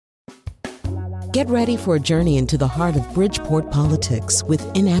Get ready for a journey into the heart of Bridgeport politics with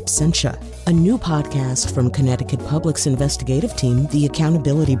In Absentia, a new podcast from Connecticut Public's investigative team, The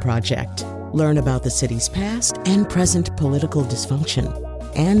Accountability Project. Learn about the city's past and present political dysfunction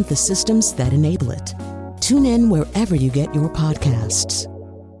and the systems that enable it. Tune in wherever you get your podcasts.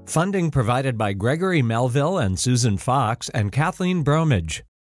 Funding provided by Gregory Melville and Susan Fox and Kathleen Bromage.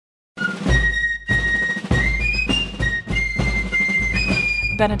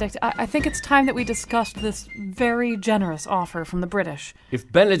 Benedict, I think it's time that we discussed this very generous offer from the British.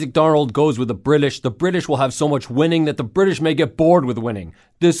 If Benedict Arnold goes with the British will have so much winning that the British may get bored with winning.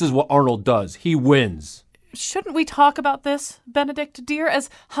 This is what Arnold does. He wins. Shouldn't we talk about this, Benedict, dear, as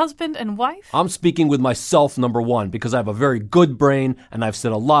husband and wife? I'm speaking with myself, number one, because I have a very good brain and I've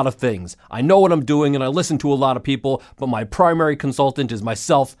said a lot of things. I know what I'm doing and I listen to a lot of people, but my primary consultant is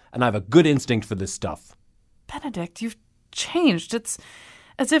myself and I have a good instinct for this stuff. Benedict, you've changed. It's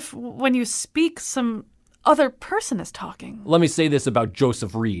as if when you speak, some other person is talking. Let me say this about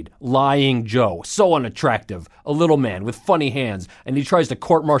Joseph Reed. Lying Joe. So unattractive. A little man with funny hands. And he tries to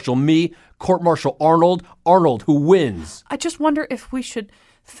court-martial me, court-martial Arnold. Arnold, who wins. I just wonder if we should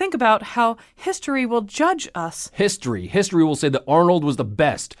think about how history will judge us. History will say that Arnold was the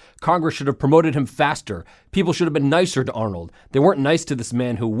best. Congress should have promoted him faster. People should have been nicer to Arnold. They weren't nice to this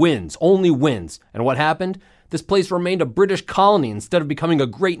man who wins, only wins. And what happened? This place remained a British colony instead of becoming a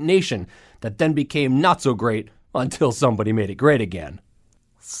great nation that then became not so great until somebody made it great again.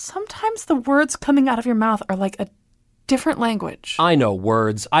 Sometimes the words coming out of your mouth are like a different language. I know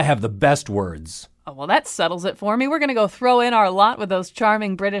words. I have the best words. Oh, well, that settles it for me. We're going to go throw in our lot with those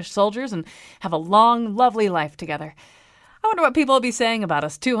charming British soldiers and have a long, lovely life together. I wonder what people will be saying about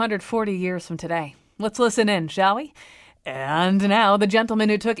us 240 years from today. Let's listen in, shall we? And now, the gentleman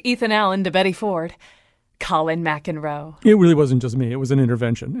who took Ethan Allen to Betty Ford, Colin McEnroe. It really wasn't just me. It was an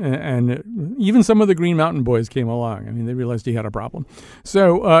intervention. And even some of the Green Mountain Boys came along. I mean, they realized he had a problem.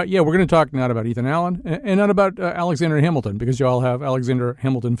 So, we're going to talk not about Ethan Allen and not about Alexander Hamilton, because you all have Alexander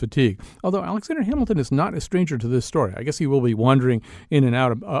Hamilton fatigue. Although Alexander Hamilton is not a stranger to this story. I guess he will be wandering in and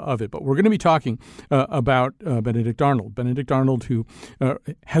out of it. But we're going to be talking about Benedict Arnold. Benedict Arnold, who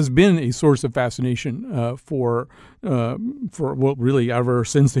has been a source of fascination for really ever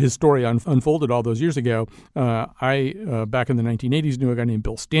since his story unfolded all those years ago. I back in the 1980s, knew a guy named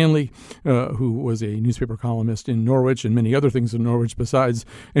Bill Stanley, who was a newspaper columnist in Norwich and many other things in Norwich besides,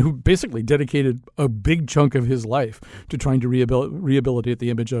 and who basically dedicated a big chunk of his life to trying to rehabilitate the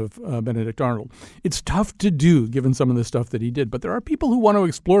image of Benedict Arnold. It's tough to do, given some of the stuff that he did, but there are people who want to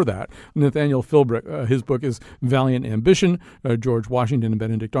explore that. Nathaniel Philbrick, his book is Valiant Ambition, George Washington and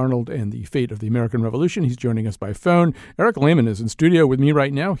Benedict Arnold and the Fate of the American Revolution. He's joining us by phone. Eric Lehman is in studio with me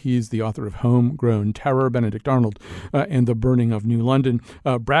right now. He's the author of Homegrown Terror, Benedict Arnold, and The Burning of New London.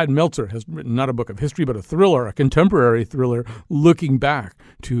 Brad Meltzer has written not a book of history, but a thriller, a contemporary thriller, looking back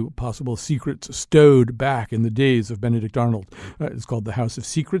to possible secrets stowed back in the days of Benedict Arnold. It's called The House of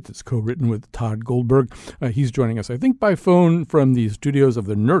Secrets. It's co-written with Todd Goldberg. He's joining us, I think, by phone from the studios of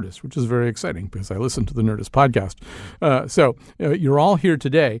the Nerdist, which is very exciting because I listen to the Nerdist podcast. So you're all here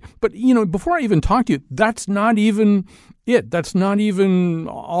today. But, before I even talk to you, that's not even it. That's not even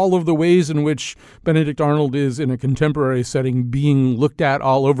all of the ways in which Benedict Arnold is in a contemporary setting being looked at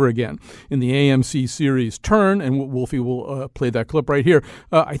all over again. In the AMC series Turn, and Wolfie will play that clip right here,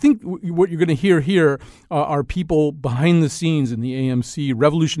 I think what you're going to hear here are people behind the scenes in the AMC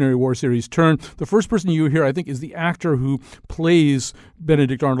Revolutionary War series Turn. The first person you hear, I think, is the actor who plays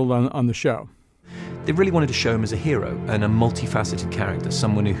Benedict Arnold on the show. They really wanted to show him as a hero and a multifaceted character,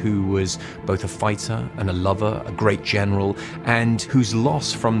 someone who was both a fighter and a lover, a great general, and whose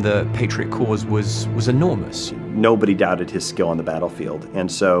loss from the Patriot cause was enormous. Nobody doubted his skill on the battlefield, and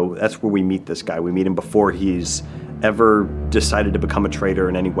so that's where we meet this guy. We meet him before he's ever decided to become a traitor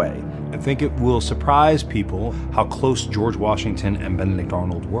in any way. I think it will surprise people how close George Washington and Benedict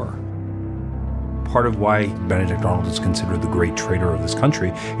Arnold were. Part of why Benedict Arnold is considered the great traitor of this country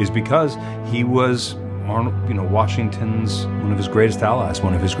is because he was Washington's one of his greatest allies,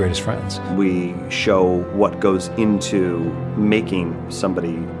 one of his greatest friends. We show what goes into making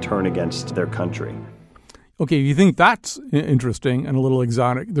somebody turn against their country. Okay, you think that's interesting and a little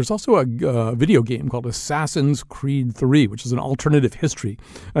exotic. There's also a video game called Assassin's Creed 3, which is an alternative history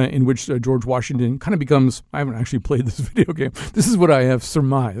in which George Washington kind of becomes, I haven't actually played this video game. This is what I have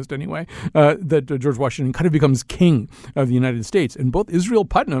surmised anyway, that George Washington kind of becomes king of the United States. And both Israel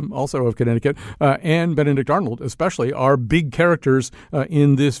Putnam, also of Connecticut, and Benedict Arnold especially are big characters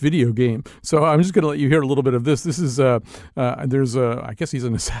in this video game. So I'm just going to let you hear a little bit of this. This is, I guess he's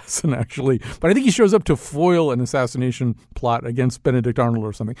an assassin actually, but I think he shows up to foil foil an assassination plot against Benedict Arnold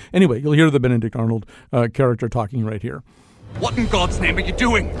or something. Anyway, you'll hear the Benedict Arnold character talking right here. What in God's name are you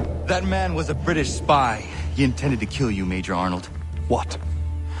doing? That man was a British spy. He intended to kill you, Major Arnold. What?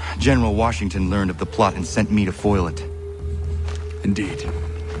 General Washington learned of the plot and sent me to foil it. Indeed.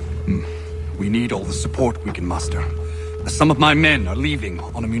 We need all the support we can muster. Some of my men are leaving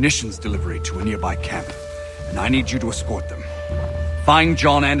on a munitions delivery to a nearby camp, and I need you to escort them. Find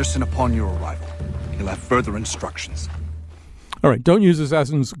John Anderson upon your arrival. He'll have further instructions. All right, don't use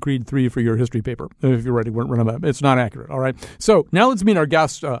Assassin's Creed 3 for your history paper if you're ready to run about it. It's not accurate, all right? So now let's meet our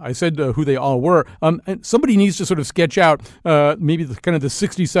guests. I said who they all were. And somebody needs to sort of sketch out maybe the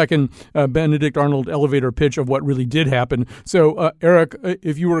 60-second Benedict Arnold elevator pitch of what really did happen. So, Eric,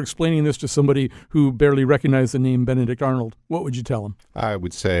 if you were explaining this to somebody who barely recognized the name Benedict Arnold, what would you tell them? I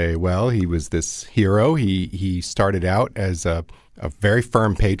would say, well, he was this hero. He started out as a very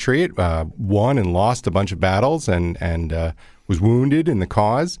firm patriot, won and lost a bunch of battles, and was wounded in the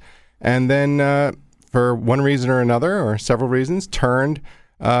cause, and then for one reason or another, or several reasons, turned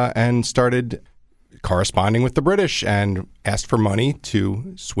and started corresponding with the British and asked for money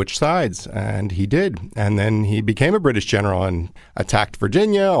to switch sides, and he did. And then he became a British general and attacked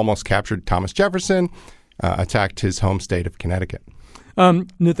Virginia, almost captured Thomas Jefferson, attacked his home state of Connecticut.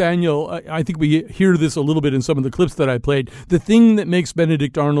 Nathaniel, I think we hear this a little bit in some of the clips that I played. The thing that makes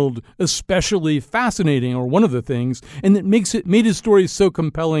Benedict Arnold especially fascinating, or one of the things, and that made his story so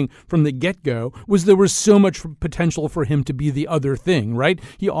compelling from the get-go, was there was so much potential for him to be the other thing, right?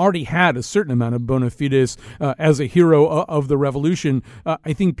 He already had a certain amount of bona fides as a hero of the Revolution.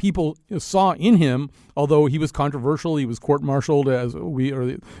 I think people saw in him, although he was controversial, he was court-martialed,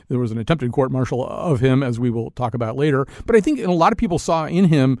 there was an attempted court-martial of him, as we will talk about later. But I think a lot of people saw in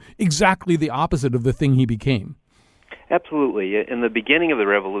him exactly the opposite of the thing he became. Absolutely. In the beginning of the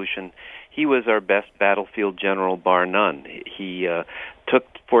Revolution, he was our best battlefield general, bar none. He took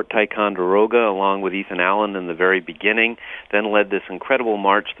Fort Ticonderoga along with Ethan Allen in the very beginning, then led this incredible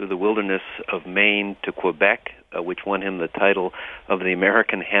march through the wilderness of Maine to Quebec, which won him the title of the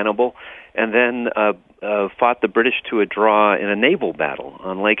American Hannibal, and then fought the British to a draw in a naval battle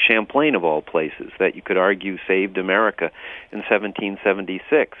on Lake Champlain, of all places, that you could argue saved America in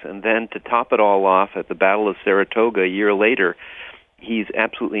 1776. And then to top it all off, at the Battle of Saratoga a year later, he's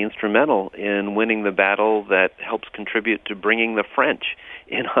absolutely instrumental in winning the battle that helps contribute to bringing the French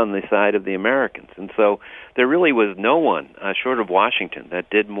in on the side of the Americans. And so there really was no one, short of Washington, that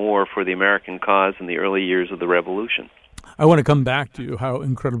did more for the American cause in the early years of the Revolution. I want to come back to how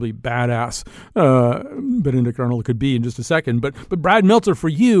incredibly badass Benedict Arnold could be in just a second. But Brad Meltzer, for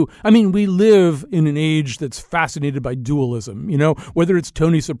you, I mean, we live in an age that's fascinated by dualism. You know, whether it's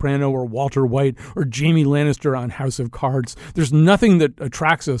Tony Soprano or Walter White or Jamie Lannister on House of Cards, there's nothing that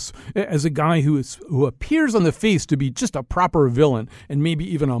attracts us as a guy who appears on the face to be just a proper villain and maybe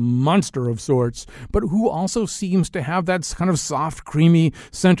even a monster of sorts, but who also seems to have that kind of soft, creamy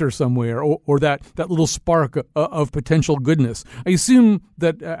center somewhere, or that little spark of potential goodness. I assume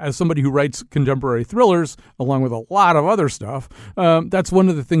that as somebody who writes contemporary thrillers, along with a lot of other stuff, that's one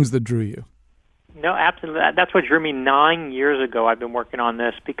of the things that drew you. No, absolutely. That's what drew me 9 years ago. I've been working on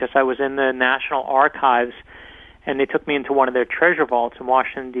this because I was in the National Archives, and they took me into one of their treasure vaults in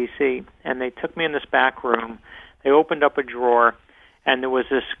Washington, D.C., and they took me in this back room. They opened up a drawer, and there was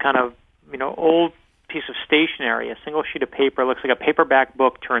this kind of, old piece of stationery, a single sheet of paper. It looks like a paperback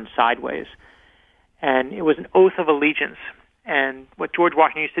book turned sideways. And it was an oath of allegiance. And what George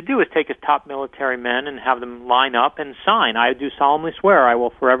Washington used to do is take his top military men and have them line up and sign, "I do solemnly swear I will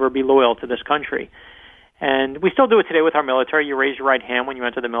forever be loyal to this country." And we still do it today with our military. You raise your right hand when you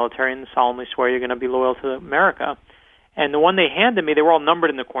enter the military and solemnly swear you're going to be loyal to America. And the one they handed me, they were all numbered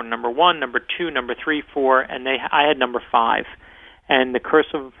in the corner, number 1, number 2, number 3, 4, and I had number 5. And the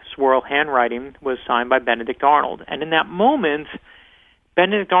cursive swirl handwriting was signed by Benedict Arnold. And in that moment,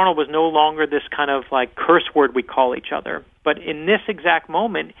 Benedict Arnold was no longer this kind of like curse word we call each other. But in this exact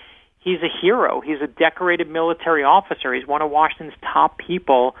moment, he's a hero. He's a decorated military officer. He's one of Washington's top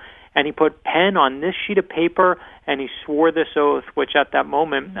people. And he put pen on this sheet of paper, and he swore this oath, which at that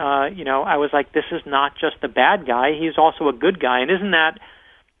moment, I was like, this is not just a bad guy. He's also a good guy. And isn't that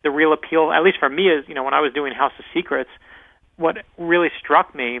the real appeal, at least for me, is, when I was doing House of Secrets, what really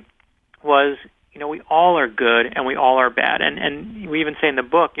struck me was, we all are good and we all are bad. And we even say in the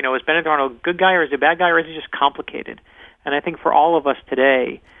book, is Benedict Arnold a good guy or is he a bad guy or is he just complicated? And I think for all of us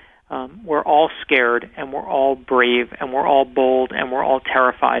today, we're all scared and we're all brave and we're all bold and we're all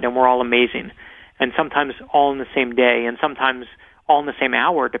terrified and we're all amazing. And sometimes all in the same day and sometimes all in the same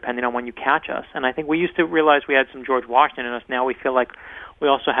hour, depending on when you catch us. And I think we used to realize we had some George Washington in us. Now we feel like we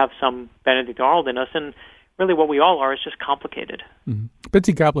also have some Benedict Arnold in us. And really what we all are is just complicated. Mm-hmm.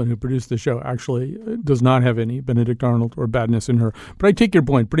 Betsy Kaplan, who produced the show, actually does not have any Benedict Arnold or badness in her. But I take your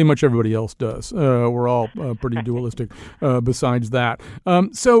point. Pretty much everybody else does. We're all pretty dualistic besides that.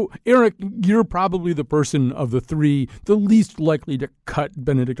 So, Eric, you're probably the person of the three the least likely to cut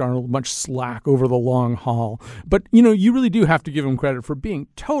Benedict Arnold much slack over the long haul. But, you really do have to give him credit for being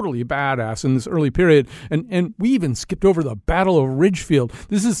totally badass in this early period. And we even skipped over the Battle of Ridgefield.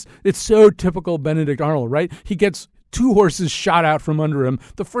 It's so typical Benedict Arnold, right? He gets 2 horses shot out from under him.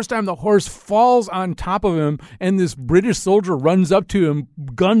 The first time the horse falls on top of him, and this British soldier runs up to him,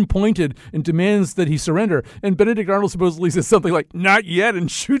 gun pointed, and demands that he surrender. And Benedict Arnold supposedly says something like, "Not yet," and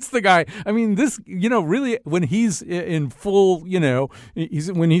shoots the guy. I mean, this, really, when he's in full,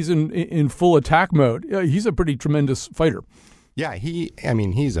 when he's in full attack mode, he's a pretty tremendous fighter. Yeah, he's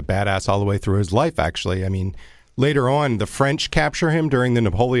a badass all the way through his life, actually. I mean, later on, the French capture him during the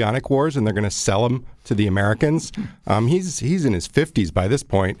Napoleonic Wars, and they're going to sell him to the Americans. He's in his 50s by this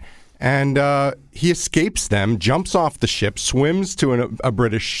point, and he escapes them, jumps off the ship, swims to a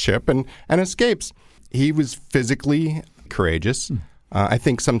British ship, and escapes. He was physically courageous. I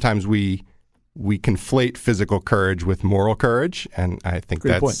think sometimes we conflate physical courage with moral courage, and I think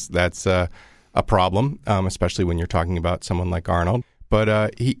that's a problem, especially when you're talking about someone like Arnold.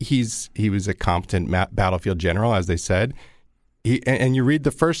 But he was a competent battlefield general, as they said. And you read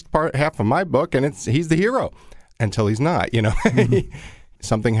the first half of my book, and he's the hero until he's not. Mm-hmm.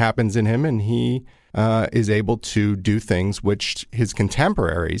 Something happens in him, and he is able to do things which his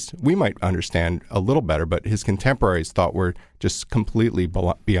contemporaries, we might understand a little better, but his contemporaries thought were just completely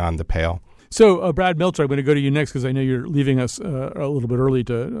beyond the pale. So, Brad Meltzer, I'm going to go to you next because I know you're leaving us a little bit early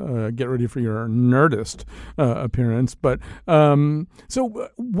to get ready for your Nerdist appearance. But so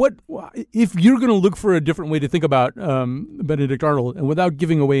what if you're going to look for a different way to think about Benedict Arnold, and without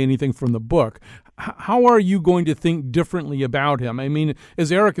giving away anything from the book, how are you going to think differently about him? I mean,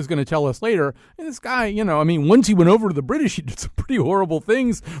 as Eric is going to tell us later, this guy, once he went over to the British, he did some pretty horrible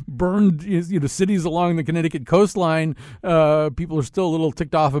things, burned cities along the Connecticut coastline. People are still a little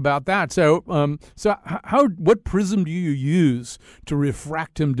ticked off about that. So what prism do you use to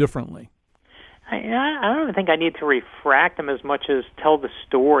refract him differently? I don't think I need to refract them as much as tell the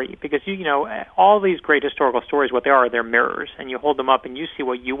story, because all these great historical stories, what they are, they're mirrors, and you hold them up and you see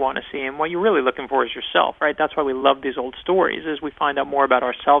what you want to see, and what you're really looking for is yourself, right? That's why we love these old stories, is we find out more about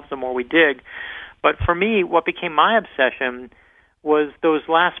ourselves the more we dig. But for me, what became my obsession was those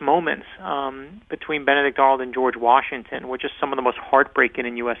last moments between Benedict Arnold and George Washington, which is some of the most heartbreaking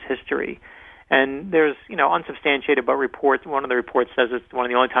in U.S. history. And there's, unsubstantiated, but reports. One of the reports says it's one of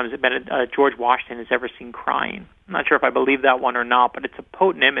the only times that George Washington is ever seen crying. I'm not sure if I believe that one or not, but it's a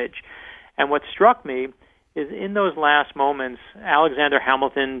potent image. And what struck me is in those last moments, Alexander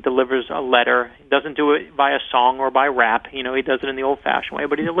Hamilton delivers a letter. He doesn't do it by a song or by rap. He does it in the old-fashioned way.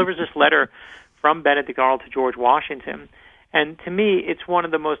 But he delivers this letter from Benedict Arnold to George Washington. And to me, it's one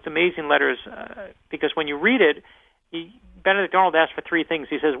of the most amazing letters because when you read it, Benedict Arnold asked for 3 things.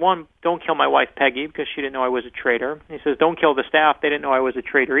 He says, 1, don't kill my wife Peggy because she didn't know I was a traitor. He says, don't kill the staff. They didn't know I was a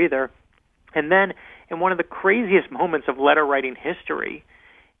traitor either. And then in one of the craziest moments of letter-writing history,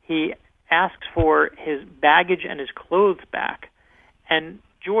 he asks for his baggage and his clothes back. And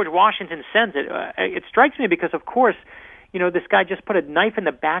George Washington sends it. It strikes me because, of course, this guy just put a knife in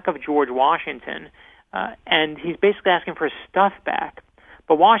the back of George Washington, and he's basically asking for his stuff back.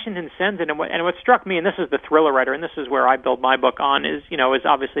 But Washington sends it, and what struck me, and this is the thriller writer, and this is where I build my book on, is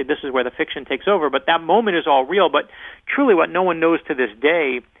obviously this is where the fiction takes over, but that moment is all real. But truly what no one knows to this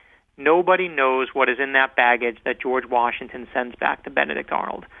day, nobody knows what is in that baggage that George Washington sends back to Benedict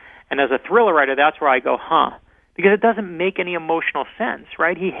Arnold. And as a thriller writer, that's where I go, because it doesn't make any emotional sense,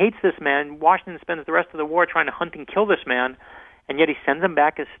 right? He hates this man. Washington spends the rest of the war trying to hunt and kill this man, and yet he sends him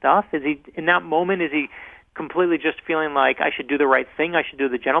back his stuff. Is he, in that moment, is he completely just feeling like I should do the right thing, I should do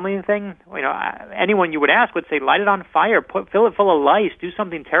the gentlemanly thing? Anyone you would ask would say, light it on fire, fill it full of lice, do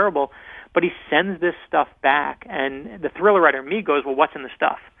something terrible. But he sends this stuff back, and the thriller writer in me goes, well, what's in the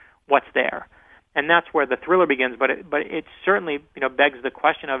stuff? What's there? And that's where the thriller begins. But it certainly begs the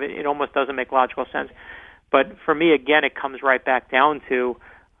question of it. It almost doesn't make logical sense. But for me, again, it comes right back down to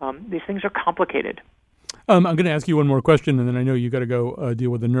these things are complicated. I'm going to ask you one more question, and then I know you got to go deal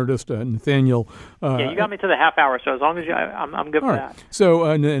with the Nerdist, Nathaniel. Yeah, you got me to the half hour, so as long as I'm good for that.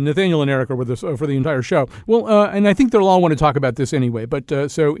 So Nathaniel and Eric are with us for the entire show. Well, and I think they'll all want to talk about this anyway.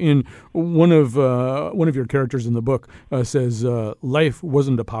 But so in one of your characters in the book says life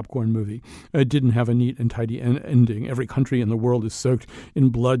wasn't a popcorn movie. It didn't have a neat and tidy ending. Every country in the world is soaked in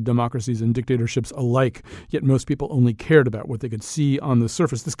blood, democracies and dictatorships alike. Yet most people only cared about what they could see on the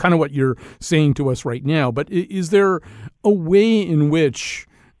surface. That's kind of what you're saying to us right now. now, but is there a way in which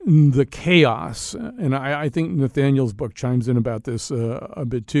the chaos, and I think Nathaniel's book chimes in about this a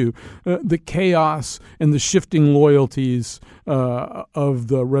bit too, the chaos and the shifting loyalties of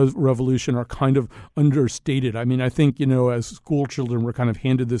the revolution are kind of understated. I mean, I think, as school children, we're kind of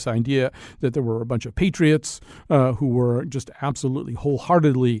handed this idea that there were a bunch of patriots who were just absolutely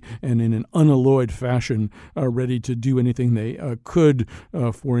wholeheartedly and in an unalloyed fashion ready to do anything they could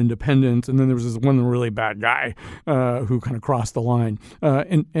for independence. And then there was this one really bad guy who kind of crossed the line.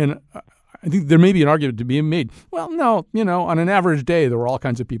 And I think there may be an argument to be made. Well, no, on an average day, there were all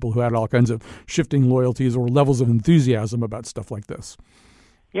kinds of people who had all kinds of shifting loyalties or levels of enthusiasm about stuff like this.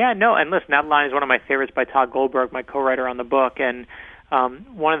 Yeah, no, and listen, that line is one of my favorites by Todd Goldberg, my co-writer on the book. And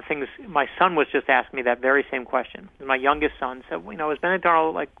one of the things, my son was just asking me that very same question. My youngest son said, is Benedict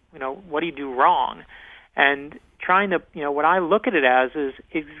Arnold what do you do wrong? And trying to, what I look at it as is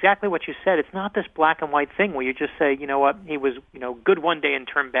exactly what you said. It's not this black and white thing where you just say, he was, good one day and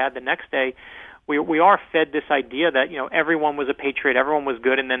turned bad the next day. We are fed this idea that, everyone was a patriot, everyone was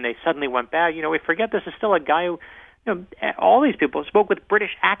good, and then they suddenly went bad. We forget this is still a guy who, all these people spoke with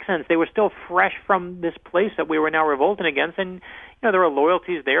British accents. They were still fresh from this place that we were now revolting against. And, there are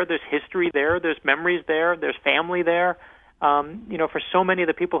loyalties there, there's history there, there's memories there, there's family there. For so many of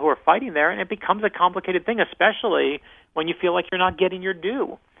the people who are fighting there, and it becomes a complicated thing, especially when you feel like you're not getting your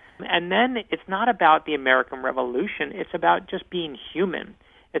due. And then it's not about the American Revolution. It's about just being human.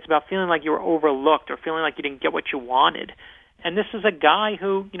 It's about feeling like you were overlooked or feeling like you didn't get what you wanted. And this is a guy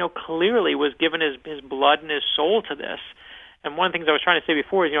who, clearly was given his blood and his soul to this. And one of the things I was trying to say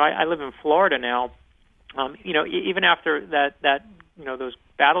before is, I live in Florida now. Even after that, those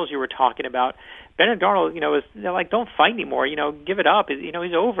battles you were talking about, Benedict Arnold, they're like, don't fight anymore, give it up.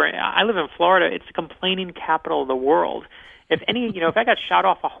 He's over. I live in Florida. It's the complaining capital of the world. If I got shot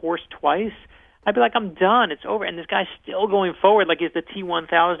off a horse twice, I'd be like, I'm done. It's over. And this guy's still going forward like he's the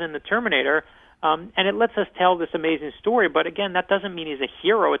T-1000 in the Terminator. And it lets us tell this amazing story. But again, that doesn't mean he's a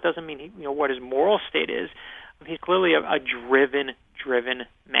hero. It doesn't mean what his moral state is. He's clearly a driven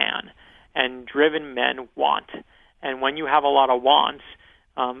man. And driven men want. And when you have a lot of wants,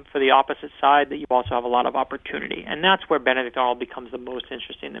 for the opposite side, that you also have a lot of opportunity. And that's where Benedict Arnold becomes the most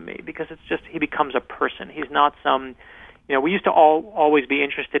interesting to me, because it's just, he becomes a person. He's not some, we used to always be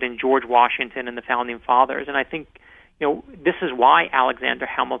interested in George Washington and the Founding Fathers. And I think, this is why Alexander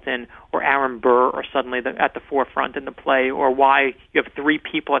Hamilton or Aaron Burr are suddenly at the forefront in the play, or why you have three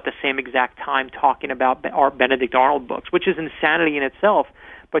people at the same exact time talking about our Benedict Arnold books, which is insanity in itself,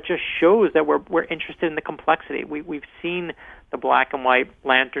 but just shows that we're interested in the complexity. We've seen the black and white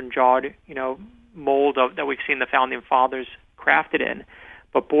lantern-jawed, mold that we've seen the Founding Fathers crafted in.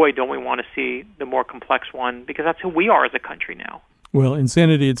 But boy, don't we want to see the more complex one, because that's who we are as a country now. Well,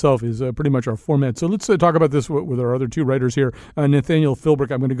 insanity itself is pretty much our format. So let's talk about this with our other two writers here. Nathaniel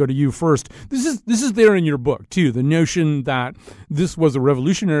Philbrick, I'm going to go to you first. This is there in your book, too, the notion that this was a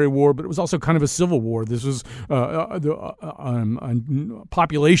revolutionary war, but it was also kind of a civil war. This was the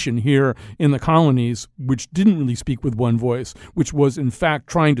population here in the colonies which didn't really speak with one voice, which was, in fact,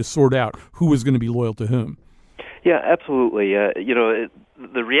 trying to sort out who was going to be loyal to whom. Yeah, absolutely.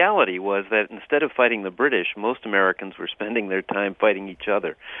 The reality was that instead of fighting the British, most Americans were spending their time fighting each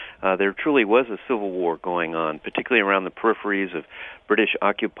other. There truly was a civil war going on, particularly around the peripheries of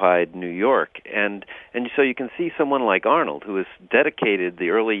British-occupied New York. And so you can see someone like Arnold, who has dedicated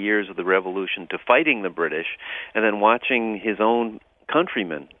the early years of the Revolution to fighting the British, and then watching his own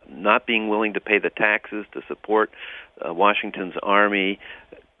countrymen not being willing to pay the taxes to support Washington's army,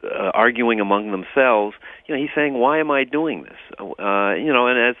 arguing among themselves. He's saying, why am I doing this?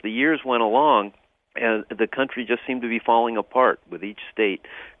 And as the years went along, the country just seemed to be falling apart, with each state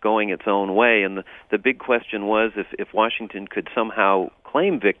going its own way. And the big question was, if Washington could somehow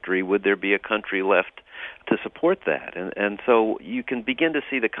claim victory, would there be a country left to support that? And so you can begin to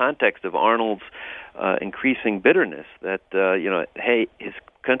see the context of Arnold's increasing bitterness that, hey, his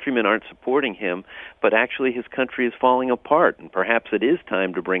countrymen aren't supporting him, but actually his country is falling apart, and perhaps it is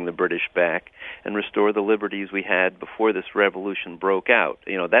time to bring the British back and restore the liberties we had before this revolution broke out.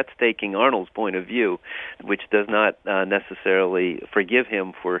 That's taking Arnold's point of view, which does not necessarily forgive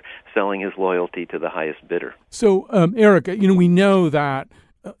him for selling his loyalty to the highest bidder. So, Eric, we know that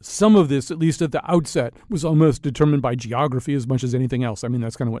some of this, at least at the outset, was almost determined by geography as much as anything else. I mean,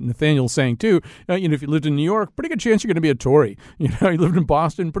 that's kind of what Nathaniel's saying, too. If you lived in New York, pretty good chance you're going to be a Tory. You lived in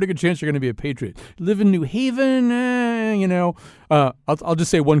Boston, pretty good chance you're going to be a patriot. You live in New Haven, I'll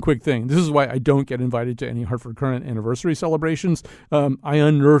just say one quick thing. This is why I don't get invited to any Hartford Courant anniversary celebrations. I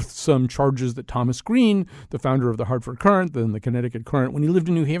unearthed some charges that Thomas Green, the founder of the Hartford Courant, then the Connecticut Courant, when he lived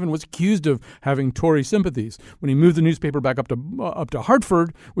in New Haven, was accused of having Tory sympathies. When he moved the newspaper back up to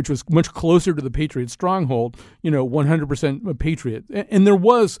Hartford, which was much closer to the Patriot stronghold, 100% a Patriot. And there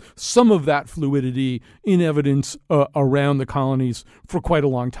was some of that fluidity in evidence around the colonies for quite a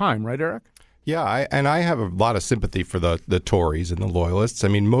long time, right, Eric? Yeah, I have a lot of sympathy for the Tories and the Loyalists. I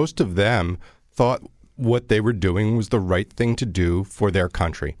mean, most of them thought what they were doing was the right thing to do for their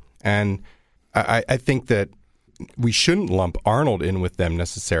country. And I think that we shouldn't lump Arnold in with them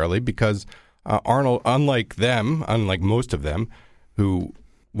necessarily because Arnold, unlike most of them, who,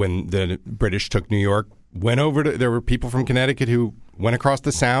 when the British took New York, there were people from Connecticut who went across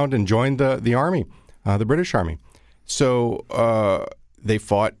the Sound and joined the army, the British Army. So they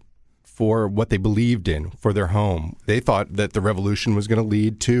fought for what they believed in, for their home. They thought that the revolution was going to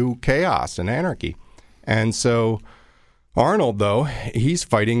lead to chaos and anarchy. And so Arnold, though, he's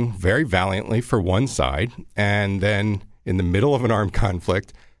fighting very valiantly for one side, and then in the middle of an armed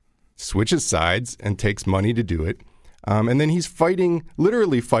conflict, switches sides and takes money to do it. And then he's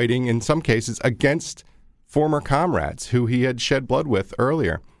literally fighting in some cases against former comrades who he had shed blood with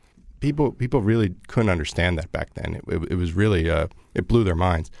earlier. People really couldn't understand that back then. It was really it blew their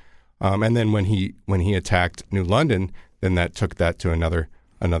minds. And then when he attacked New London, then that took that to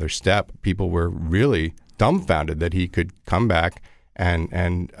another step. People were really dumbfounded that he could come back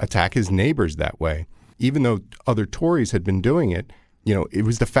and attack his neighbors that way, even though other Tories had been doing it. It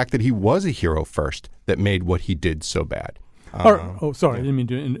was the fact that he was a hero first that made what he did so bad. Sorry, I didn't mean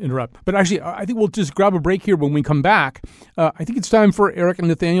to interrupt. But actually, I think we'll just grab a break here. When we come back, I think it's time for Eric and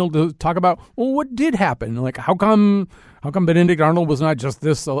Nathaniel to talk about, what did happen? Like, how come Benedict Arnold was not just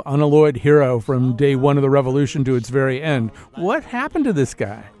this unalloyed hero from day one of the revolution to its very end? What happened to this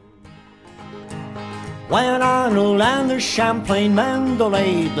guy? When Arnold and the Champlain men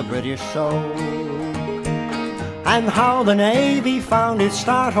delayed the British so, and how the Navy found its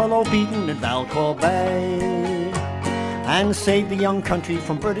start, although beaten at Valcour Bay, and saved the young country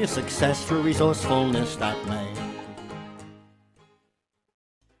from British success through resourcefulness that made.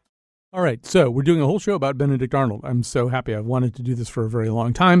 All right, so we're doing a whole show about Benedict Arnold. I'm so happy. I've wanted to do this for a very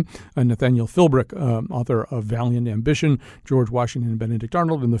long time. Nathaniel Philbrick, author of Valiant Ambition, George Washington and Benedict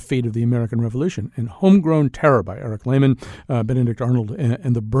Arnold, and the Fate of the American Revolution, and Homegrown Terror by Eric Lehman, Benedict Arnold,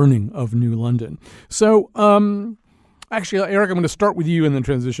 and the Burning of New London. So, actually, Eric, I'm going to start with you and then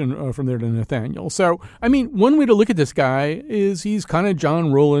transition from there to Nathaniel. So, I mean, one way to look at this guy is he's kind of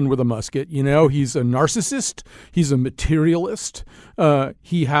John Rowland with a musket. He's a narcissist. He's a materialist.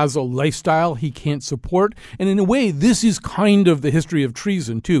 He has a lifestyle he can't support. And in a way, this is kind of the history of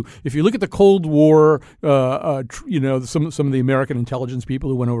treason, too. If you look at the Cold War, some of the American intelligence people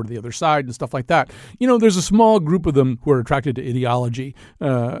who went over to the other side and stuff like that, there's a small group of them who are attracted to ideology.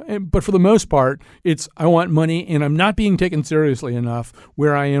 But for the most part, it's I want money and I'm not being taken seriously enough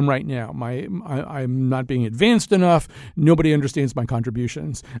where I am right now. I'm not being advanced enough. Nobody understands my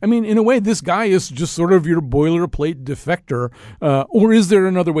contributions. I mean, in a way, this guy is just sort of your boilerplate defector. Or is there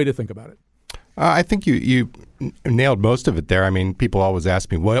another way to think about it? I think you nailed most of it there. I mean, people always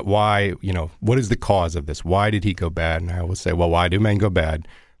ask me, what is the cause of this? Why did he go bad? And I always say, well, why do men go bad?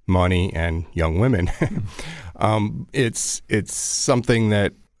 Money and young women. It's something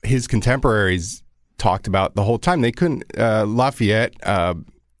that his contemporaries talked about the whole time. They couldn't, Lafayette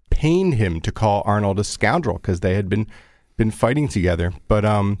pained him to call Arnold a scoundrel because they had been fighting together. But,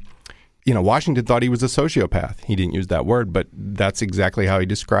 Washington thought he was a sociopath. He didn't use that word, but that's exactly how he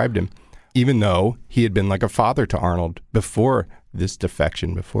described him, even though he had been like a father to Arnold before this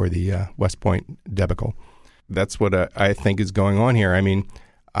defection, before the West Point debacle. That's what I think is going on here. I mean,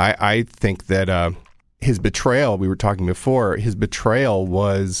 I think that his betrayal, we were talking before, his betrayal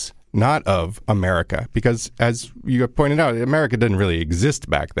was not of America, because as you pointed out, America didn't really exist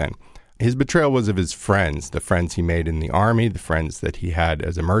back then. His betrayal was of his friends, the friends he made in the army, the friends that he had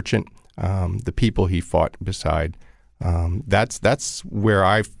as a merchant, the people he fought beside. That's where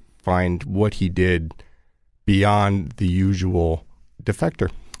I find what he did beyond the usual defector.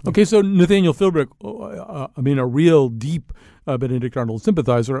 Okay, so Nathaniel Philbrick, a real deep Benedict Arnold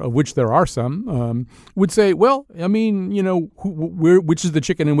sympathizer, of which there are some, would say, well, I mean, which is the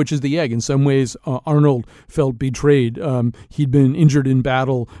chicken and which is the egg? In some ways, Arnold felt betrayed. He'd been injured in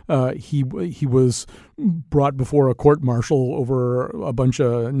battle. He was brought before a court-martial over a bunch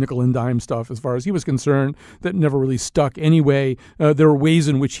of nickel and dime stuff, as far as he was concerned, that never really stuck anyway. There were ways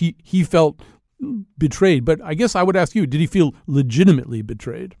in which he felt betrayed. But I guess I would ask you, did he feel legitimately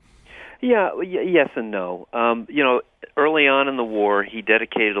betrayed? Yes and no. Early on in the war, he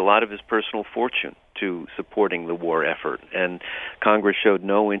dedicated a lot of his personal fortune to supporting the war effort, and Congress showed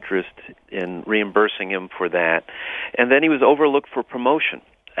no interest in reimbursing him for that. And then he was overlooked for promotion.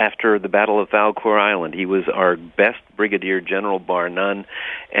 After the Battle of Valcour Island, he was our best brigadier general, bar none,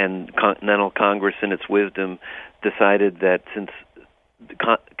 and Continental Congress, in its wisdom, decided that since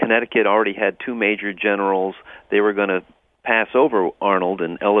Connecticut already had 2 major generals, they were going to pass over Arnold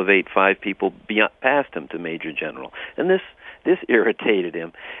and elevate 5 people past him to major general. And this irritated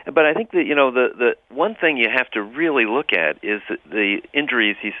him. But I think that, the one thing you have to really look at is the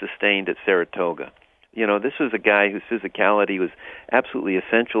injuries he sustained at Saratoga. This was a guy whose physicality was absolutely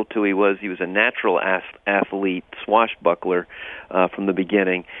essential to he was a natural athlete, swashbuckler from the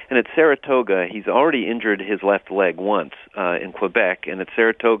beginning. And at Saratoga, he's already injured his left leg once in Quebec, and at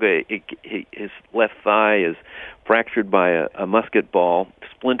Saratoga, his left thigh is fractured by a musket ball.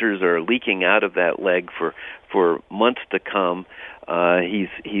 Splinters are leaking out of that leg for months to come.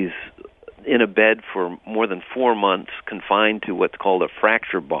 He's in a bed for more than 4 months, confined to what's called a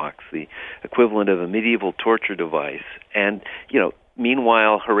fracture box, the equivalent of a medieval torture device. And,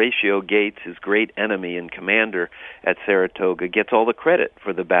 meanwhile, Horatio Gates, his great enemy and commander at Saratoga, gets all the credit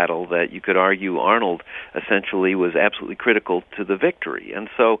for the battle that you could argue Arnold essentially was absolutely critical to the victory. And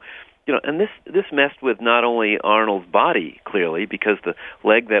so, and this messed with not only Arnold's body, clearly, because the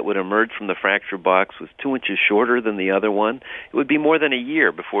leg that would emerge from the fracture box was 2 inches shorter than the other one. It would be more than a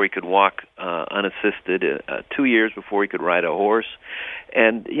year before he could walk unassisted, 2 years before he could ride a horse.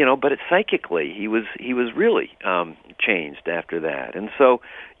 And, but psychically, he was really changed after that. And so,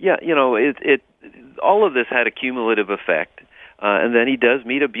 all of this had a cumulative effect. And then he does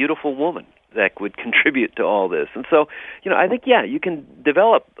meet a beautiful woman that would contribute to all this. And so, I think, you can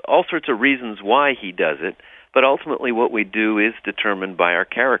develop all sorts of reasons why he does it, but ultimately what we do is determined by our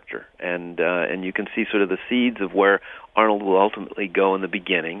character. And you can see sort of the seeds of where Arnold will ultimately go in the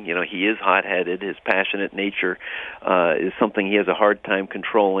beginning. He is hot-headed. His passionate nature is something he has a hard time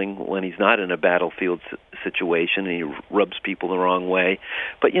controlling when he's not in a battlefield situation and he rubs people the wrong way.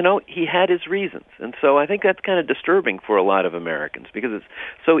 But, he had his reasons. And so I think that's kind of disturbing for a lot of Americans because it's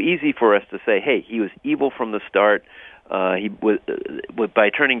so easy for us to say, hey, he was evil from the start. By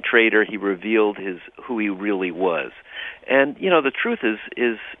turning traitor, he revealed who he really was. And, the truth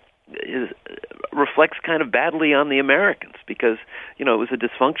is reflects kind of badly on the Americans because, it was a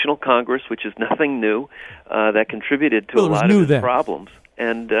dysfunctional Congress, which is nothing new, that contributed to a lot of his problems.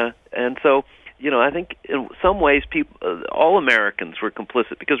 And so, I think in some ways all Americans were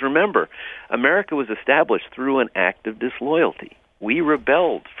complicit because remember, America was established through an act of disloyalty. We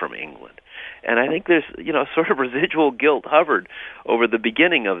rebelled from England. And I think there's, sort of residual guilt hovered over the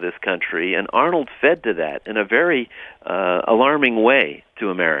beginning of this country, and Arnold fed to that in a very alarming way to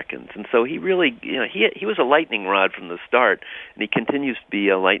Americans. And so he really, he was a lightning rod from the start, and he continues to be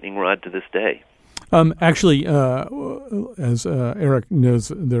a lightning rod to this day. Actually, as Eric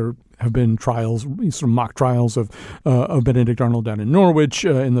knows, there have been trials, sort of mock trials of Benedict Arnold down in Norwich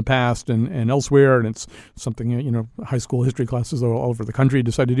in the past and elsewhere, and it's something high school history classes all over the country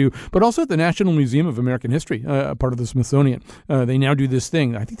decide to do. But also at the National Museum of American History, part of the Smithsonian, they now do this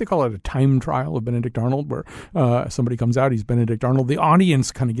thing. I think they call it a time trial of Benedict Arnold, where somebody comes out, he's Benedict Arnold. The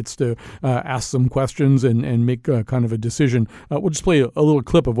audience kind of gets to ask some questions and make kind of a decision. We'll just play a little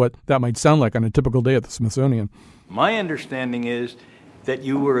clip of what that might sound like on a typical day at the Smithsonian. My understanding is that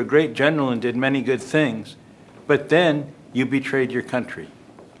you were a great general and did many good things, but then you betrayed your country.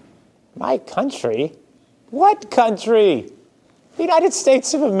 My country? What country? The United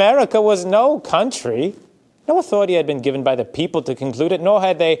States of America was no country. No authority had been given by the people to conclude it, nor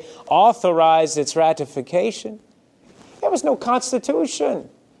had they authorized its ratification. There was no constitution.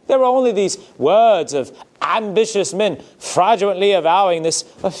 There were only these words of ambitious men fraudulently avowing this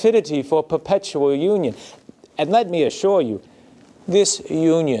affinity for perpetual union. And let me assure you, this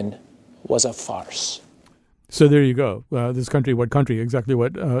union was a farce. So there you go. This country, what country? Exactly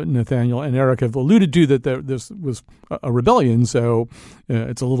what Nathaniel and Eric have alluded to, that this was a rebellion, so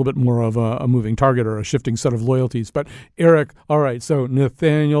it's a little bit more of a moving target or a shifting set of loyalties. But Eric, all right, so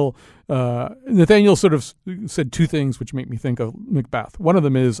Nathaniel sort of said two things which make me think of Macbeth. One of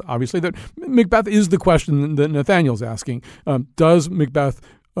them is obviously that Macbeth is the question that Nathaniel's asking. Does Macbeth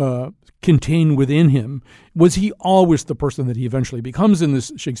contained within him? Was he always the person that he eventually becomes in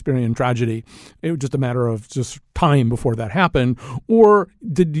this Shakespearean tragedy? It was just a matter of just time before that happened. Or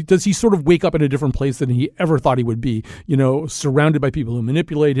does he sort of wake up in a different place than he ever thought he would be, surrounded by people who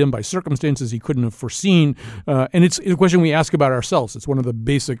manipulate him, by circumstances he couldn't have foreseen? And it's a question we ask about ourselves. It's one of the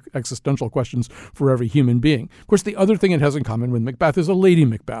basic existential questions for every human being. Of course, the other thing it has in common with Macbeth is a Lady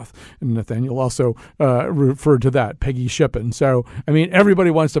Macbeth. And Nathaniel also referred to that, Peggy Shippen. So,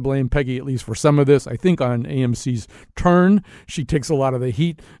 everybody wants to blame Peggy, at least for some of this. I think on AMC's Turn, she takes a lot of the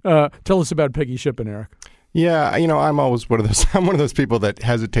heat. Tell us about Peggy Shippen, Eric. Yeah, I'm always one of those. I'm one of those people that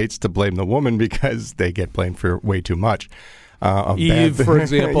hesitates to blame the woman because they get blamed for way too much. Eve, for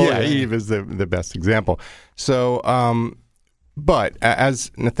example. Yeah, Eve is the best example. So, but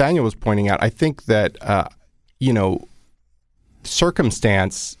as Nathaniel was pointing out, I think that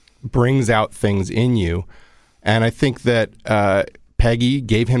circumstance brings out things in you, and I think that Peggy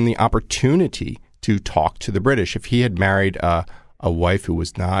gave him the opportunity to talk to the British. If he had married a wife who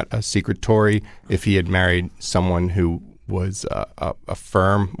was not a secret Tory, if he had married someone who was a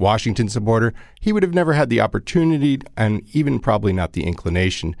firm Washington supporter, he would have never had the opportunity and even probably not the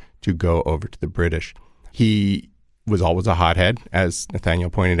inclination to go over to the British. He was always a hothead, as Nathaniel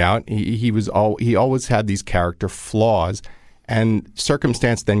pointed out. He always had these character flaws, and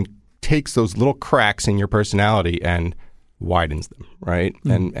circumstance then takes those little cracks in your personality and widens them, right?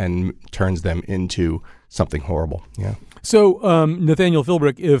 Mm. And turns them into something horrible. Yeah. So, Nathaniel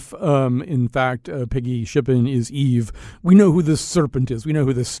Philbrick, if in fact Peggy Shippen is Eve, we know who the serpent is. We know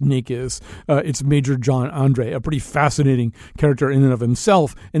who the snake is. It's Major John Andre, a pretty fascinating character in and of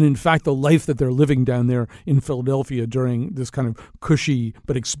himself. And in fact, the life that they're living down there in Philadelphia during this kind of cushy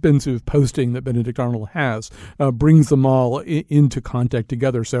but expensive posting that Benedict Arnold has brings them all into contact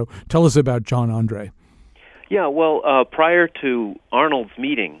together. So tell us about John Andre. Yeah, well, prior to Arnold's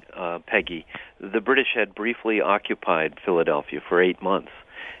meeting Peggy, the British had briefly occupied Philadelphia for 8 months.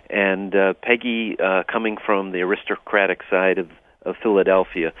 And Peggy, coming from the aristocratic side of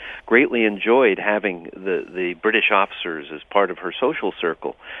Philadelphia, greatly enjoyed having the British officers as part of her social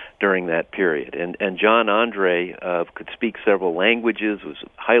circle during that period. And John Andre could speak several languages, was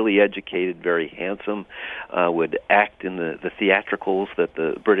highly educated, very handsome, would act in the theatricals that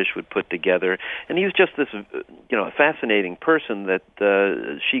the British would put together. And he was just this, fascinating person that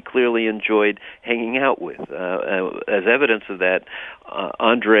she clearly enjoyed hanging out with. As evidence of that,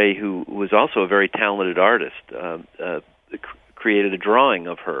 Andre, who was also a very talented artist, created a drawing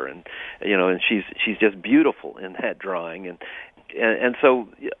of her, and she's just beautiful in that drawing, and so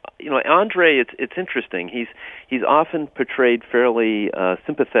Andre, it's interesting. He's often portrayed fairly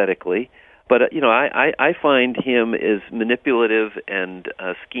sympathetically, but I find him as manipulative and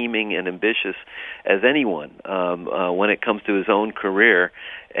scheming and ambitious as anyone when it comes to his own career,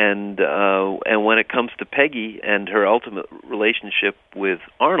 and when it comes to Peggy and her ultimate relationship with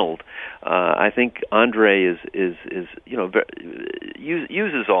Arnold, I think Andre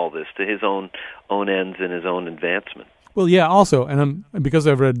uses all this to his own ends and his own advancement. Well, yeah, also, and because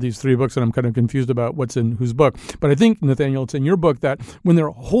I've read these 3 books and I'm kind of confused about what's in whose book, but I think, Nathaniel, it's in your book that when they're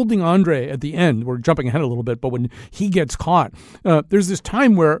holding Andre at the end, we're jumping ahead a little bit, but when he gets caught, there's this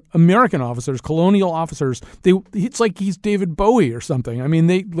time where American officers, colonial officers, it's like he's David Bowie or something. I mean,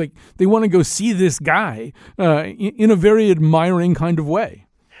 they want to go see this guy in a very admiring kind of way.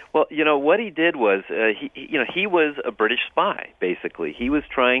 Well, what he did was he was a British spy, basically. He was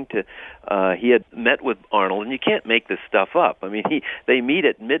trying to he had met with Arnold, and you can't make this stuff up. I mean, they meet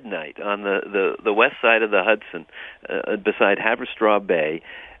at midnight on the west side of the Hudson beside Haverstraw Bay.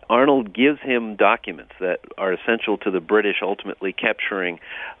 Arnold gives him documents that are essential to the British ultimately capturing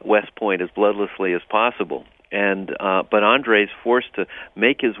West Point as bloodlessly as possible. And but Andre's forced to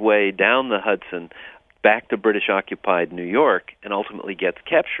make his way down the Hudson back to British-occupied New York, and ultimately gets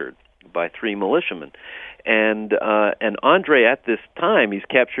captured by 3 militiamen. And Andre, at this time, he's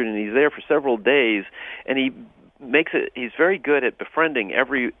captured and he's there for several days, and he's very good at befriending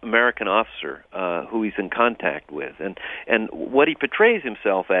every American officer who he's in contact with. And what he portrays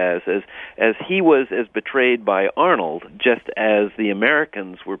himself as he was as betrayed by Arnold, just as the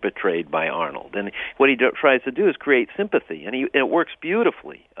Americans were betrayed by Arnold. And what he tries to do is create sympathy, and it works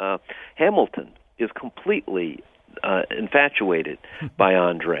beautifully. Hamilton is completely infatuated by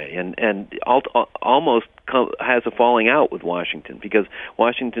Andre, and almost has a falling out with Washington, because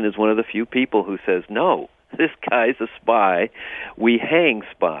Washington is one of the few people who says, no, this guy's a spy, we hang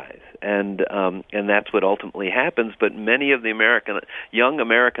spies. And that's what ultimately happens. But many of the young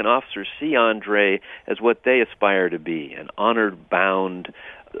American officers see Andre as what they aspire to be, an honor-bound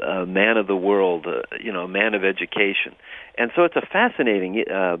man of the world, man of education. And so it's a fascinating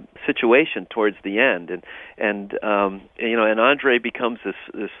situation towards the end, and Andre becomes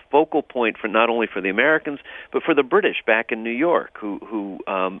this focal point for not only for the Americans but for the British back in New York, who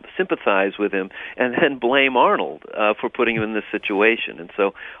sympathize with him and then blame Arnold for putting him in this situation. And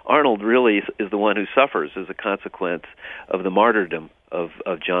so Arnold really is the one who suffers as a consequence of the martyrdom of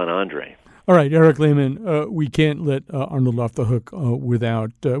John Andre. All right, Eric Lehman, we can't let Arnold off the hook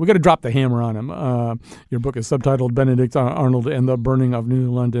without we got to drop the hammer on him. Your book is subtitled Benedict Arnold and the Burning of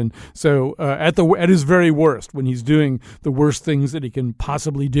New London. So at his very worst, when he's doing the worst things that he can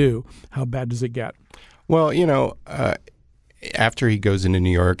possibly do, how bad does it get? Well, after he goes into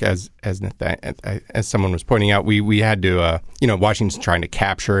New York, as someone was pointing out, we had to, Washington's trying to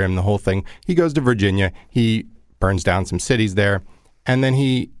capture him, the whole thing. He goes to Virginia. He burns down some cities there, and then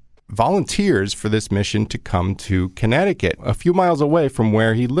he volunteers for this mission to come to Connecticut, a few miles away from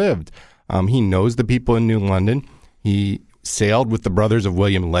where he lived. He knows the people in New London. He sailed with the brothers of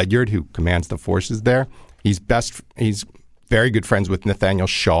William Ledyard, who commands the forces there. He's very good friends with Nathaniel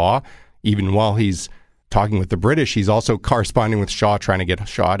Shaw. Even while he's talking with the British, he's also corresponding with Shaw, trying to get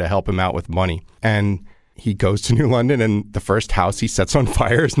Shaw to help him out with money. And he goes to New London, and the first house he sets on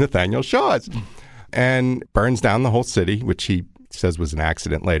fire is Nathaniel Shaw's, and burns down the whole city, which he says was an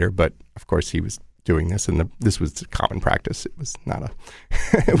accident later, but of course he was doing this, and this was common practice. It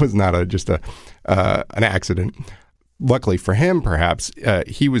was not just an accident. Luckily for him, perhaps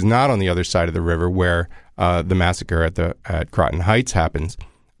he was not on the other side of the river where the massacre at Croton Heights happens,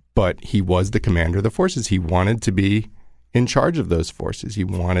 but he was the commander of the forces. He wanted to be in charge of those forces. He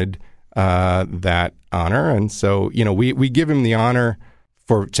wanted that honor, and so we give him the honor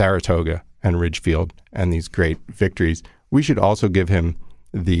for Saratoga and Ridgefield and these great victories. We should also give him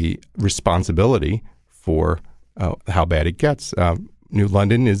the responsibility for how bad it gets. New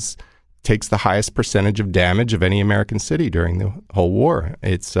London takes the highest percentage of damage of any American city during the whole war.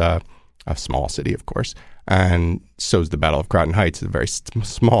 It's a small city, of course, and so is the Battle of Croton Heights. It's a very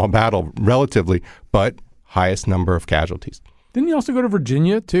small battle, relatively, but highest number of casualties. Didn't he also go to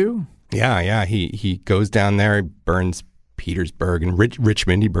Virginia, too? Yeah. He goes down there, he burns Petersburg and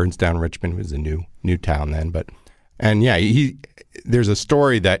Richmond. He burns down Richmond. It was a new town then, but... And yeah, there's a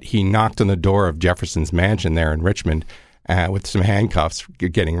story that he knocked on the door of Jefferson's mansion there in Richmond with some handcuffs,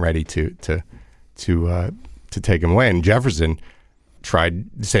 getting ready to take him away. And Jefferson tried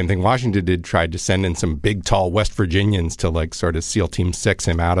the same thing Washington did, tried to send in some big, tall West Virginians to sort of SEAL Team 6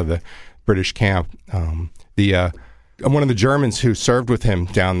 him out of the British camp. One of the Germans who served with him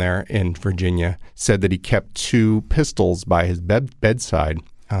down there in Virginia said that he kept 2 pistols by his bedside,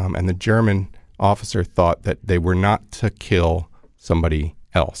 and the German officer thought that they were not to kill somebody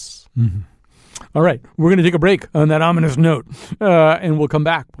else. Mm-hmm. All right. We're going to take a break on that ominous note, and we'll come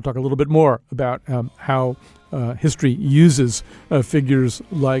back. We'll talk a little bit more about how history uses figures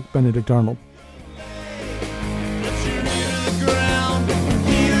like Benedict Arnold.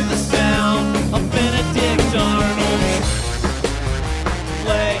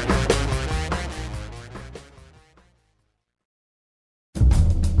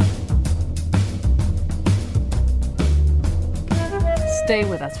 Stay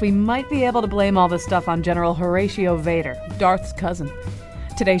with us. We might be able to blame all this stuff on General Horatio Vader, Darth's cousin.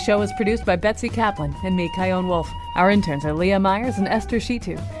 Today's show is produced by Betsy Kaplan and me, Kyone Wolf. Our interns are Leah Myers and Esther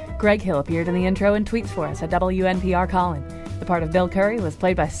Shitu. Greg Hill appeared in the intro and tweets for us at WNPR Colin. The part of Bill Curry was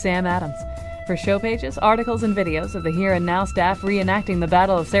played by Sam Adams. For show pages, articles, and videos of the Here and Now staff reenacting the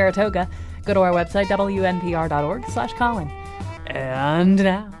Battle of Saratoga, go to our website, WNPR.org/Colin. And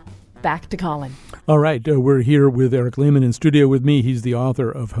now, back to Colin. All right, we're here with Eric Lehman in studio with me. He's the author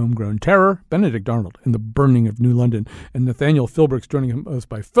of Homegrown Terror, Benedict Arnold, and the Burning of New London. And Nathaniel Philbrick's joining us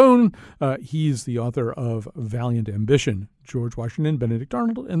by phone. He's the author of Valiant Ambition, George Washington, Benedict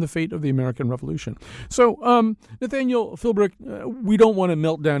Arnold, and the Fate of the American Revolution. So, Nathaniel Philbrick, we don't want to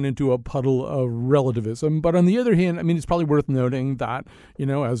melt down into a puddle of relativism, but on the other hand, I mean, it's probably worth noting that,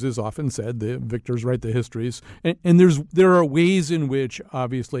 as is often said, the victors write the histories, and there are ways in which,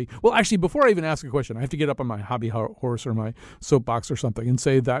 obviously, well, actually, before I even ask a question, I have to get up on my hobby horse or my soapbox or something and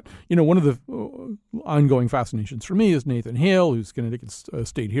say that, one of the ongoing fascinations for me is Nathan Hale, who's Connecticut's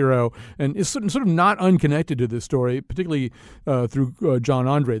state hero, and is sort of not unconnected to this story, particularly through John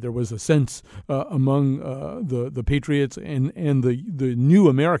Andre. There was a sense among the Patriots and the new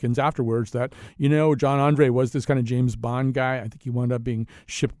Americans afterwards that, John Andre was this kind of James Bond guy. I think he wound up being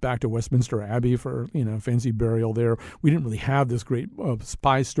shipped back to Westminster Abbey for, fancy burial there. We didn't really have this great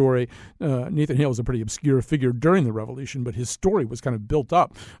spy story. Nathan Hale was a pretty obscure figure during the Revolution, but his story was kind of built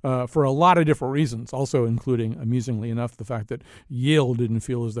up for a lot of different reasons, also including, amusingly enough, the fact that Yale didn't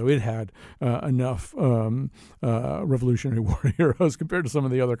feel as though it had enough revolutionary Revolutionary War heroes compared to some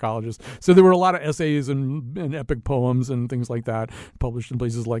of the other colleges. So there were a lot of essays and epic poems and things like that published in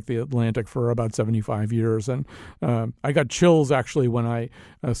places like the Atlantic for about 75 years. And I got chills actually when I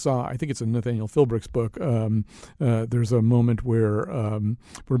saw, I think it's in Nathaniel Philbrick's book, there's a moment where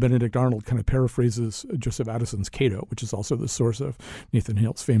Benedict Arnold kind of paraphrases Joseph Addison's Cato, which is also the source of Nathan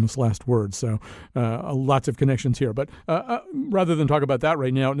Hale's famous last words. So lots of connections here. But rather than talk about that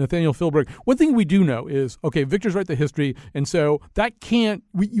right now, Nathaniel Philbrick, one thing we do know is, okay, Victor's right the history, and so that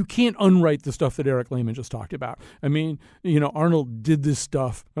you can't unwrite the stuff that Eric Lehman just talked about. I mean, Arnold did this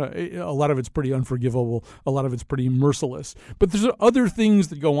stuff. A lot of it's pretty unforgivable. A lot of it's pretty merciless. But there's other things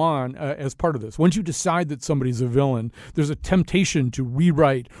that go on as part of this. Once you decide that somebody's a villain, there's a temptation to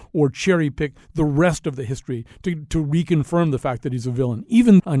rewrite or cherry pick the rest of the history to reconfirm the fact that he's a villain.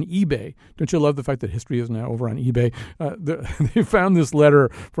 Even on eBay, don't you love the fact that history is now over on eBay? They found this letter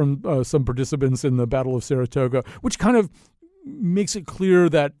from some participants in the Battle of Saratoga, which kind of makes it clear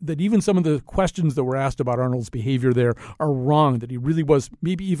that even some of the questions that were asked about Arnold's behavior there are wrong, that he really was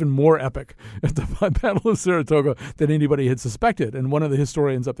maybe even more epic at the Battle of Saratoga than anybody had suspected. And one of the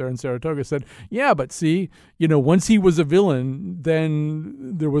historians up there in Saratoga said, yeah, but see, once he was a villain, then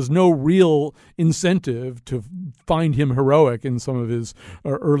there was no real incentive to find him heroic in some of his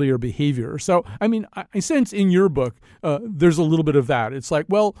earlier behavior. So, I mean, I sense in your book, there's a little bit of that. It's like,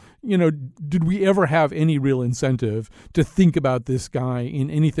 well, did we ever have any real incentive to think about this guy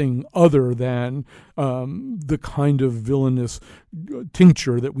in anything other than the kind of villainous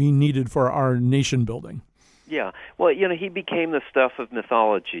tincture that we needed for our nation building? Yeah, well, he became the stuff of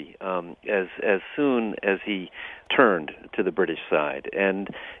mythology as soon as he turned to the British side, and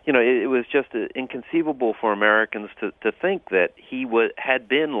it was just inconceivable for Americans to think that he had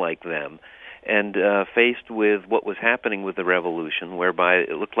been like them. And faced with what was happening with the revolution, whereby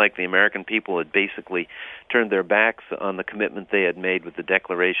it looked like the American people had basically turned their backs on the commitment they had made with the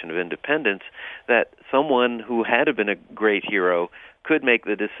Declaration of Independence, that someone who had been a great hero could make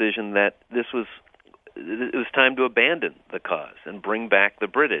the decision that it was time to abandon the cause and bring back the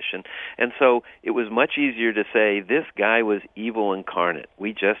British. And so it was much easier to say this guy was evil incarnate.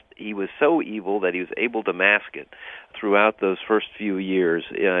 He was so evil that he was able to mask it throughout those first few years.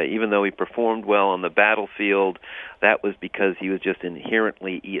 Even though he performed well on the battlefield, that was because he was just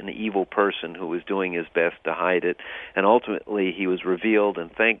inherently an evil person who was doing his best to hide it. And ultimately he was revealed, and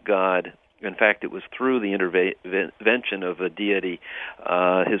thank God. In fact, it was through the intervention of a deity,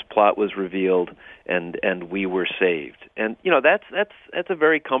 his plot was revealed, and we were saved. And that's a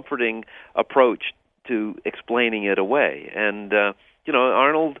very comforting approach to explaining it away. And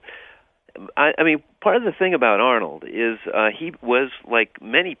Arnold, I mean, part of the thing about Arnold is he was, like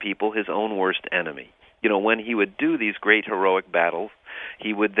many people, his own worst enemy. When he would do these great heroic battles,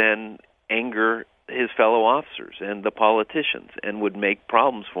 he would then anger his fellow officers and the politicians and would make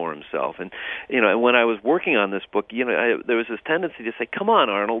problems for himself. And when I was working on this book, there was this tendency to say, "Come on,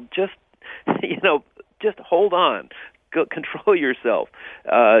 Arnold, just hold on, control yourself,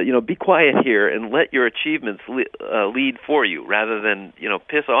 be quiet here and let your achievements lead for you, rather than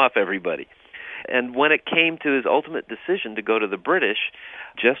piss off everybody." And when it came to his ultimate decision to go to the British,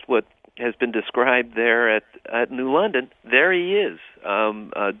 just what has been described there at New London, there he is,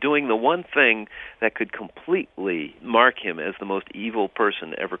 doing the one thing that could completely mark him as the most evil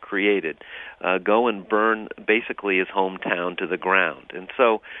person ever created, go and burn basically his hometown to the ground. And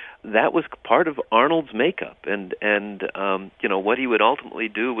so that was part of Arnold's makeup, and what he would ultimately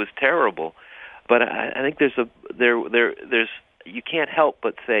do was terrible. But I think there's you can't help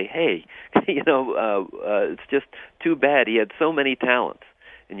but say, hey, it's just too bad he had so many talents.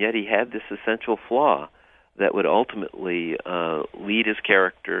 And yet he had this essential flaw that would ultimately lead his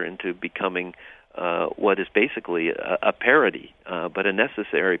character into becoming what is basically a parody, but a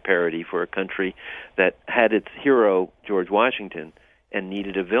necessary parody for a country that had its hero, George Washington, and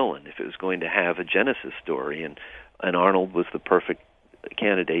needed a villain if it was going to have a Genesis story. And Arnold was the perfect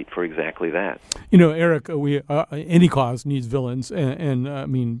candidate for exactly that. Eric, any cause needs villains, and I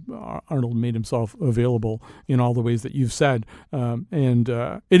mean, Arnold made himself available in all the ways that you've said, and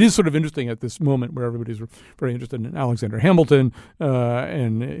it is sort of interesting at this moment where everybody's very interested in Alexander Hamilton,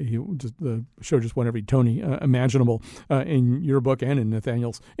 and the show just won every Tony imaginable in your book and in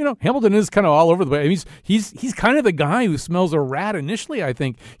Nathaniel's. Hamilton is kind of all over the place. He's kind of the guy who smells a rat initially. I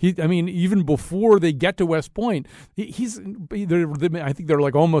think even before they get to West Point, I think they're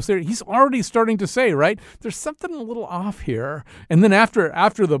like almost there. He's already starting to say, right, there's something a little off here. And then after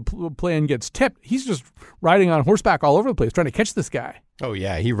the plan gets tipped, he's just riding on horseback all over the place trying to catch this guy. Oh,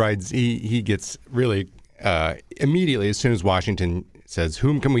 yeah. He rides. He gets really immediately as soon as Washington says,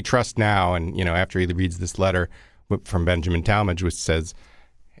 "Whom can we trust now?" And, after he reads this letter, from Benjamin Talmadge, which says,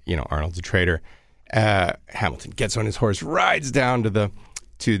 Arnold's a traitor. Hamilton gets on his horse, rides down to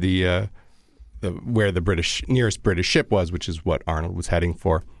the where the nearest British ship was, which is what Arnold was heading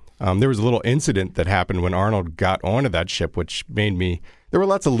for. There was a little incident that happened when Arnold got onto that ship, which made me. There were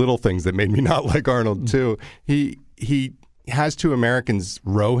lots of little things that made me not like Arnold too. He has two Americans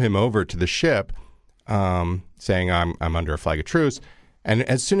row him over to the ship, saying, "I'm under a flag of truce." And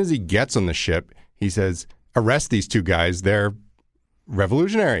as soon as he gets on the ship, he says, "Arrest these two guys. They're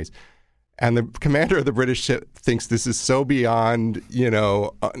revolutionaries." And the commander of the British ship thinks this is so beyond,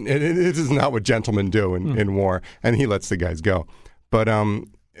 it is not what gentlemen do in war, and he lets the guys go. But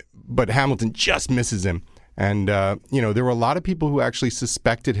Hamilton just misses him. And, there were a lot of people who actually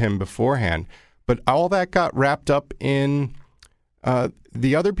suspected him beforehand. But all that got wrapped up in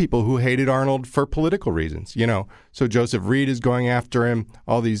the other people who hated Arnold for political reasons, So Joseph Reed is going after him.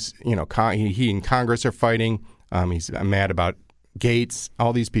 All these, he and Congress are fighting. He's mad about Gates,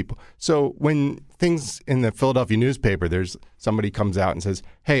 all these people. So when things in the Philadelphia newspaper, there's somebody comes out and says,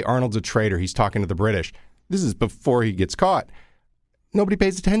 "Hey, Arnold's a traitor. He's talking to the British." This is before he gets caught. Nobody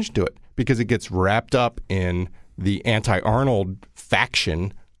pays attention to it because it gets wrapped up in the anti-Arnold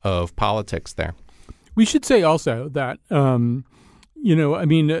faction of politics there. We should say also that,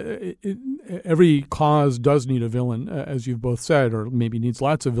 every cause does need a villain, as you've both said, or maybe needs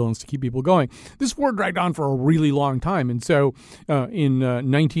lots of villains to keep people going. This war dragged on for a really long time. And so in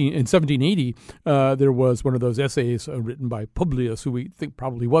 1780, there was one of those essays written by Publius, who we think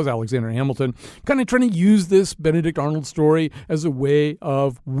probably was Alexander Hamilton, kind of trying to use this Benedict Arnold story as a way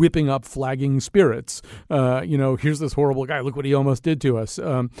of whipping up flagging spirits. Here's this horrible guy. Look what he almost did to us.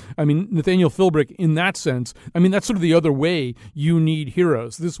 Nathaniel Philbrick, in that sense, that's sort of the other way you need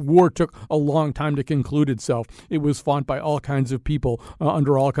heroes. This war took a long time to conclude itself. It was fought by all kinds of people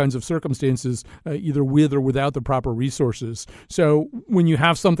under all kinds of circumstances, either with or without the proper resources. So when you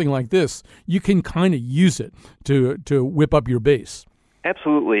have something like this, you can kind of use it to whip up your base.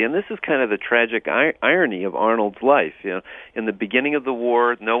 Absolutely, and this is kind of the tragic irony of Arnold's life. In the beginning of the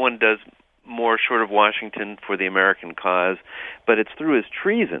war, no one does more short of Washington for the American cause, but it's through his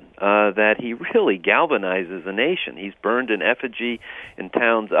treason that he really galvanizes a nation. He's burned in effigy in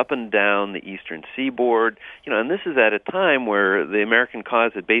towns up and down the eastern seaboard, and this is at a time where the American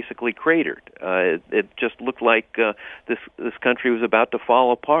cause had basically cratered. It just looked like this country was about to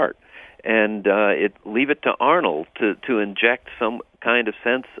fall apart. And leave it to Arnold to inject some kind of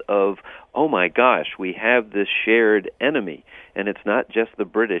sense of, oh my gosh, we have this shared enemy, and it's not just the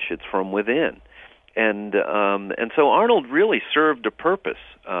British; it's from within. And so Arnold really served a purpose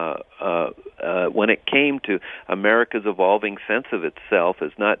when it came to America's evolving sense of itself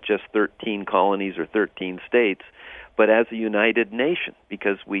as not just 13 colonies or 13 states, but as a united nation,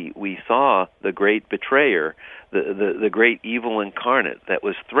 because we saw the great betrayer, the great evil incarnate that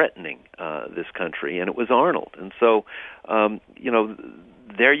was threatening this country, and it was Arnold. And so,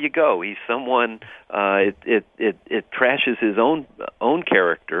 there you go. He's someone. It trashes his own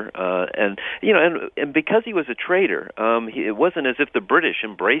character, and because he was a traitor, it wasn't as if the British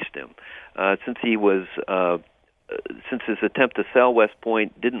embraced him, since his attempt to sell West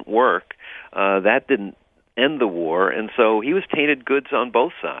Point didn't work. That didn't end the war, and so he was tainted goods on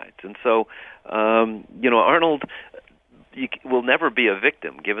both sides. And so, Arnold will never be a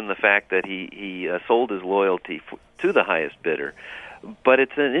victim, given the fact that he sold his loyalty to the highest bidder. But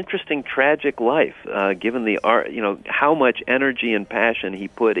it's an interesting, tragic life, given how much energy and passion he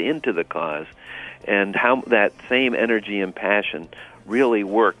put into the cause, and how that same energy and passion really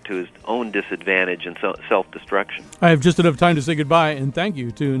worked to his own disadvantage and self-destruction. I have just enough time to say goodbye, and thank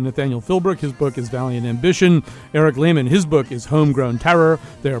you to Nathaniel Philbrick. His book is Valiant Ambition. Eric Lehman, his book is Homegrown Terror.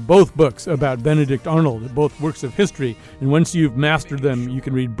 They are both books about Benedict Arnold, both works of history, and once you've mastered them, you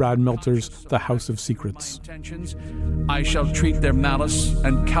can read Brad Meltzer's The House of Secrets. I shall treat their malice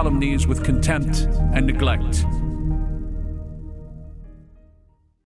and calumnies with contempt and neglect.